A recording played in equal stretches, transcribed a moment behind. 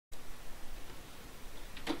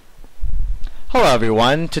Hello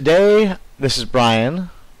everyone, today, this is Brian,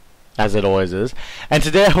 as it always is, and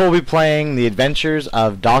today I will be playing The Adventures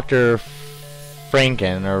of Dr.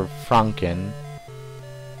 Franken, or Franken.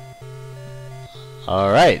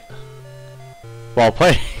 Alright. Well,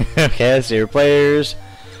 play. Okay, let's see your players.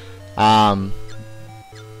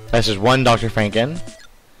 This is one Dr. Franken.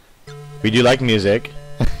 We do like music.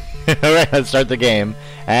 Alright, let's start the game,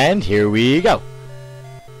 and here we go.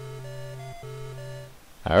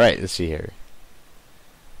 Alright, let's see here.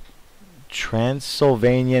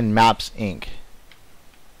 Transylvanian Maps Inc.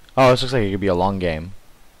 Oh, this looks like it could be a long game.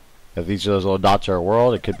 If these are those little dots are a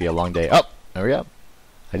world, it could be a long day. Oh, there we go.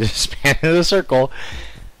 I just expanded the circle.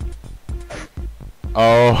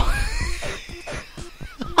 Oh.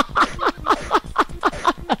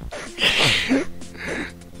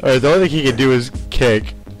 Alright, the only thing he can do is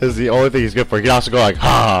kick. This is the only thing he's good for. He can also go like,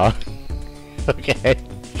 ha. Okay. I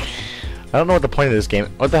don't know what the point of this game.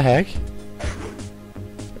 What the heck?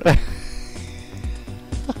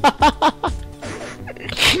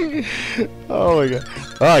 Oh my god.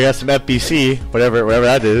 Oh, I got some FBC. Whatever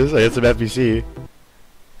that is. I got some FBC.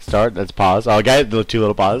 Start. Let's pause. Oh, I got the two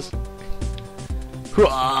little pause.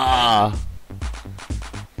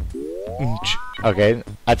 Okay,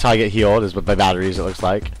 that's how I get healed, is with my batteries, it looks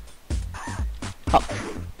like. Oh,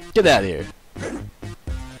 get out of here.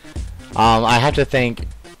 I have to thank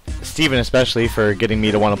Steven especially for getting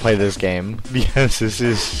me to want to play this game, because this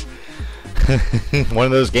is one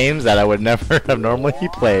of those games that I would never have normally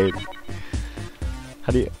played.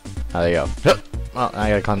 How do you... Oh, there you go. Oh, I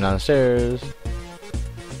gotta climb down the stairs.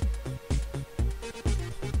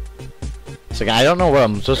 So I don't know what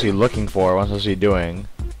I'm supposed to be looking for, what I'm supposed to be doing.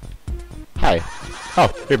 Hi.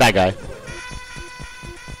 Oh, you're a bad guy.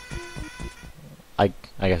 I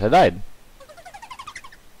guess I died.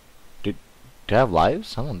 Do I have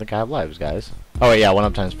lives? I don't think I have lives, guys. Oh wait, yeah, 1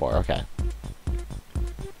 up times 4, okay.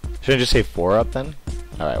 Should I just say 4 up then?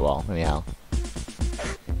 Alright, well, anyhow.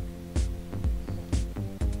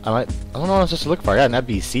 I don't know what I'm supposed to look for. I got an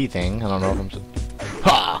FBC thing. I don't know if I'm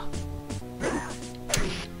ha!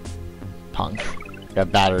 Punk.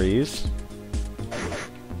 Got batteries.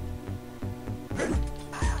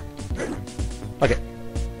 Okay.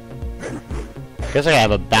 Guess I have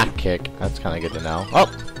a back kick. That's kind of good to know.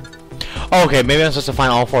 Oh! Oh, okay, maybe I'm supposed to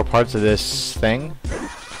find all 4 parts of this thing.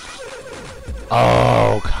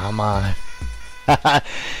 Oh, come on.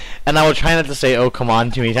 And I will try not to say "oh, come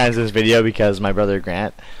on" too many times in this video because my brother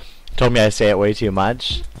Grant told me I say it way too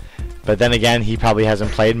much. But then again, he probably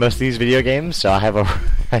hasn't played most of these video games, so I have a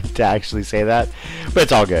right to actually say that. But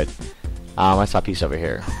it's all good. I saw a piece over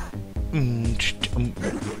here.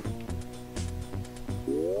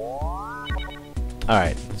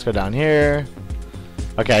 Alright, let's go down here.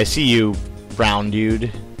 Okay, I see you, brown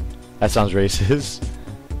dude. That sounds racist.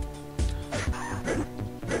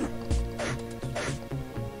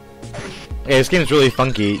 Yeah, this game is really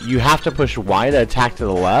funky. You have to push Y to attack to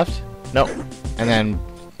the left. Nope. And then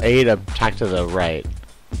A to attack to the right.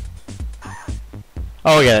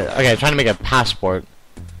 Oh, yeah. Okay, trying to make a passport.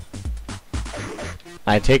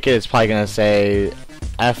 I take it it's probably going to say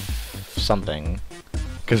F something.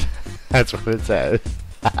 Because that's what it says.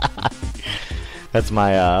 That's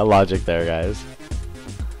my logic there, guys.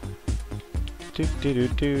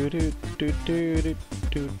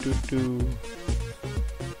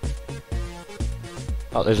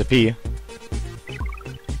 Oh, there's a P.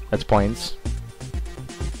 That's points.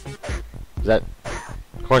 Is that...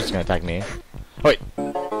 Of course it's gonna attack me. Oh, wait!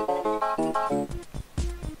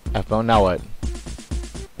 F-bone, now what?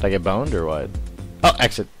 Did I get boned, or what? Oh,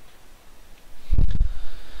 exit.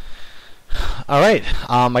 Alright,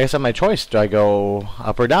 I guess I have my choice. Do I go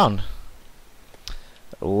up or down?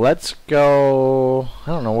 Let's go...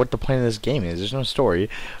 I don't know what the point of this game is. There's no story.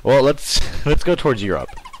 Well, let's go towards Europe.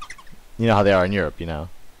 You know how they are in Europe, you know.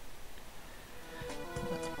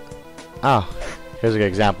 Oh, here's a good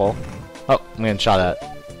example. Oh, I'm getting shot at.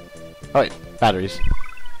 Oh wait, batteries.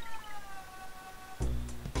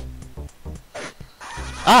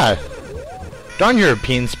 Ah! Darn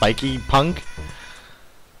European spiky punk.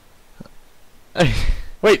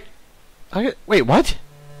 Wait. Wait, what?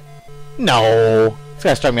 No! This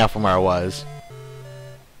guy struck me off from where I was.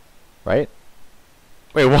 Right?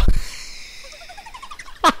 Wait, what?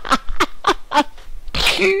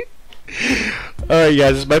 Alright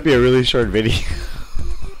guys, this might be a really short video.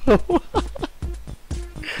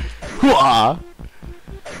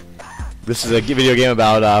 This is a video game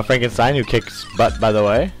about Frankenstein who kicks butt, by the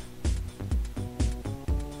way.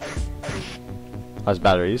 Has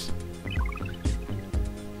batteries.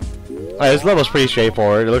 Alright, this level's pretty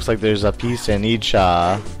straightforward. It looks like there's a piece in each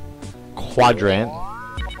quadrant.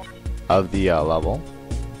 of the level.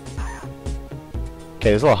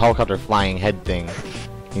 Okay, this little helicopter flying head thing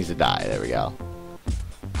needs to die. There we go.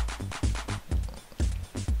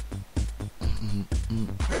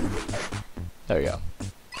 There we go.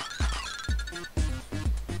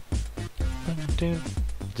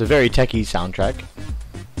 It's a very techy soundtrack.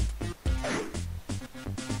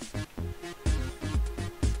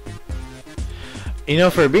 You know,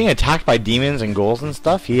 for being attacked by demons and ghouls and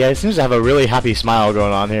stuff, he seems to have a really happy smile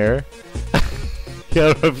going on here. I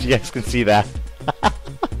don't know if you guys can see that.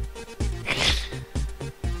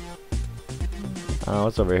 Oh,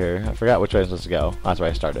 what's over here? I forgot which way I'm supposed to go. That's where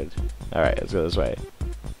I started. Alright, let's go this way.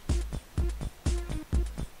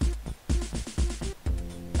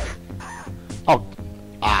 Oh!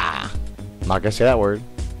 Ah! I'm not gonna say that word.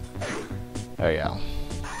 There you go.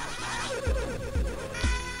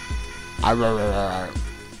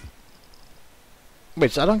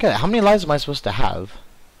 Wait, so I don't get it. How many lives am I supposed to have?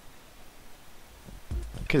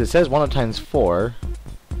 Because it says 1 times 4.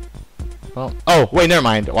 Well, oh, wait, never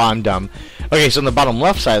mind. Well, I'm dumb. Okay, so on the bottom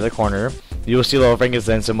left side of the corner, you will see little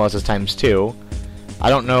Frankenstein symbol that says times 2. I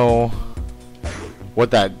don't know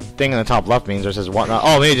what that thing in the top left means. Or it says what?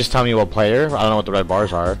 Oh, maybe just tell me what player. I don't know what the red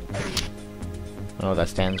bars are. I don't know what that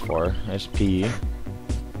stands for. There's P.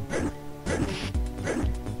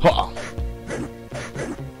 Huh.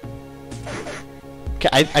 Okay,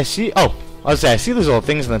 I see. Oh, I was saying I see these little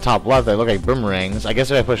things in the top left that look like boomerangs. I guess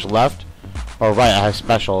if I push left or right, I have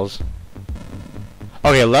specials.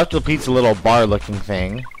 Okay, left repeats a little bar-looking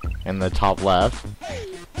thing in the top left.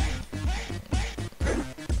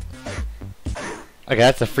 Okay,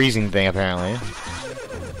 that's the freezing thing apparently.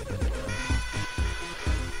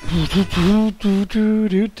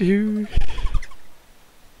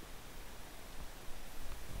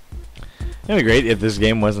 It'd be great if this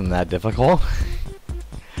game wasn't that difficult.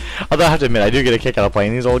 Although I have to admit, I do get a kick out of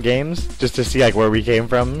playing these old games, just to see like where we came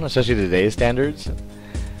from, especially today's standards.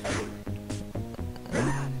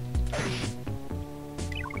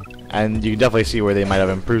 And you can definitely see where they might have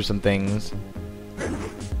improved some things.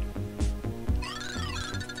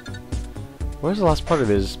 Where's the last part of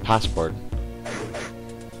his passport?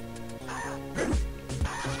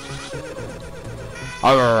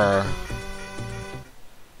 Arrgh.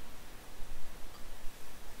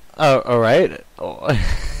 Oh, alright. Oh.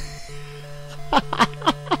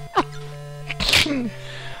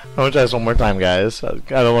 I'm gonna try this one more time, guys. I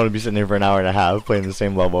don't want to be sitting here for an hour and a half playing the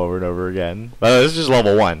same level over and over again. But this is just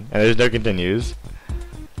level 1, and there's no continues.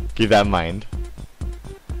 Keep that in mind.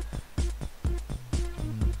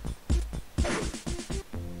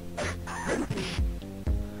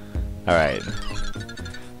 Alright.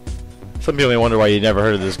 Some people may wonder why you never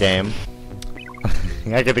heard of this game.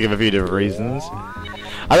 I can think of a few different reasons.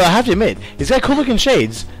 Although I have to admit, he's got cool looking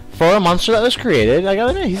shades. For a monster that was created, I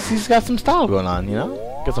gotta admit, he's got some style going on, you know?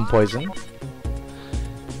 Got some poison.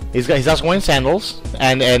 He's also wearing sandals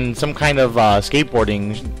and some kind of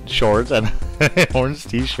skateboarding shorts and an orange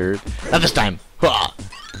t-shirt. Not this time.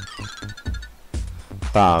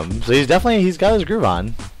 So he's got his groove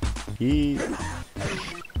on. You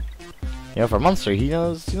know, for a monster, he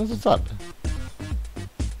knows what's up.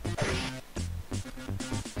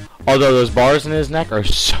 Although those bars in his neck are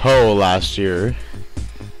so last year.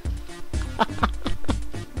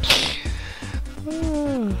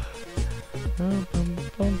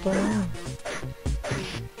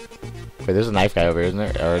 Wait, there's a knife guy over here, isn't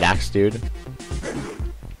there? Or an axe dude.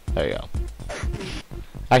 There you go.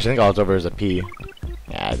 Actually, I think all it's over is a P.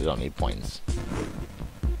 Yeah, they don't need points.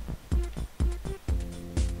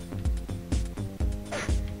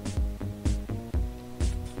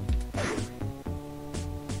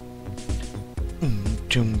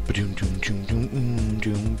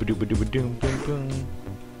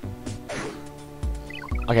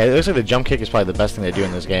 Okay, it looks like the jump kick is probably the best thing they do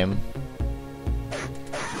in this game.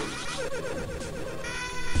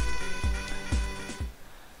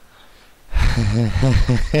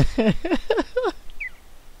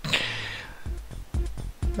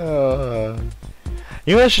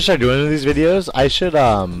 You know what I should start doing in these videos? I should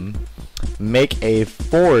make a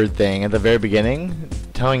forward thing at the very beginning,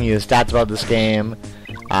 telling you the stats about this game,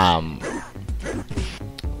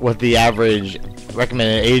 what the average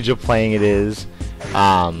recommended age of playing it is,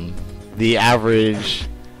 the average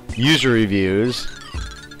user reviews,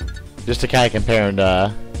 just to kind of compare and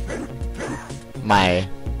my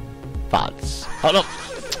thoughts. Oh no!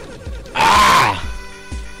 Ah!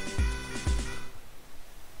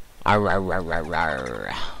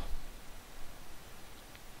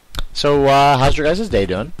 So, how's your guys' day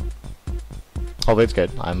doing? Hopefully it's good.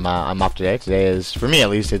 I'm off today. Today is, for me at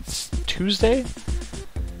least, it's Tuesday.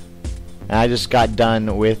 And I just got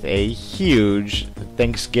done with a huge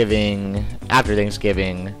after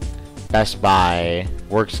Thanksgiving Best Buy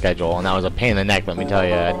work schedule, and that was a pain in the neck, let me tell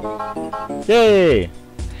you. Yay!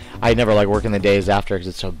 I never like working the days after because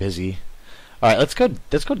it's so busy. All right, let's go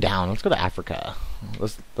down. Let's go to Africa.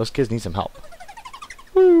 Those kids need some help.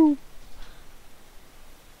 Woo!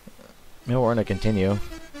 Maybe we're gonna continue.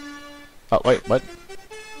 Oh wait, what?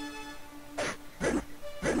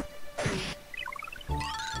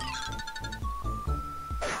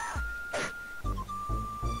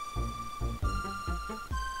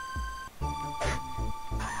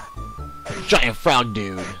 Giant frog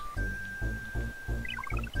dude.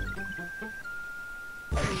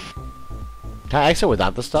 Can I exit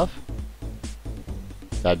without the stuff?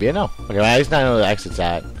 That'd be a no. Okay, well, at least now I know where the exit's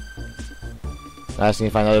at. I just need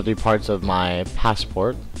to find the other 3 parts of my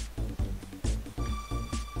passport.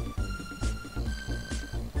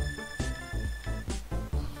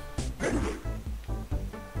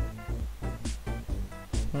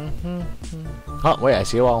 Oh, wait, I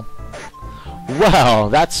see a wall. Well,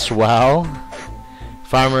 that's swell.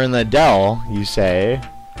 Farmer in the Dell, you say?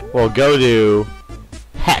 Well, go to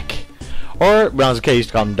heck. Or, when I was a kid, I used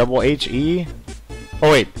to call him double H-E.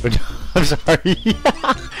 Oh, wait. I'm sorry.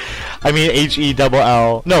 I mean H-E double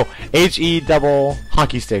L. No, H-E double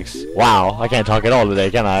hockey sticks. Wow, I can't talk at all today,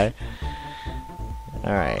 can I?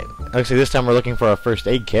 Alright. Looks like this time we're looking for a first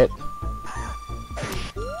aid kit.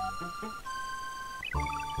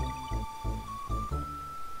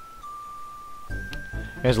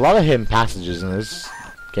 There's a lot of hidden passages in this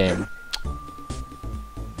game.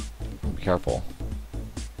 Be careful.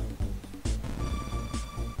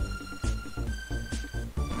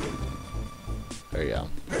 There you go.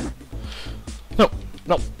 No!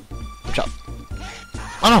 No! Watch out.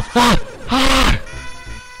 Oh no! Ah! Ah!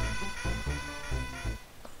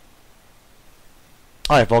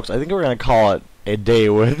 Alright folks, I think we're gonna call it a day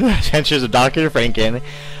with Adventures of Dr. Franken.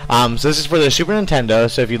 So this is for the Super Nintendo,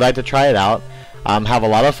 so if you'd like to try it out, have a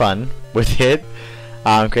lot of fun with it.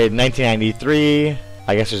 Created in 1993.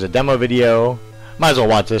 I guess there's a demo video. Might as well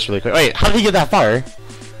watch this really quick. Wait, how did he get that far?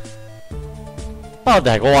 Oh, what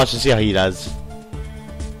the heck, we'll watch and see how he does.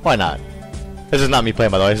 Why not? This is not me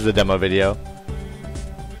playing, by the way. This is a demo video.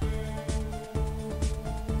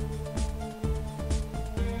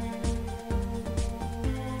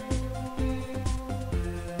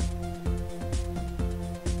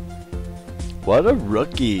 What a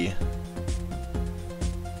rookie.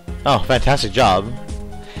 Oh, fantastic job.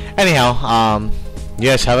 Anyhow, you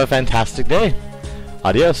guys have a fantastic day.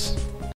 Adios.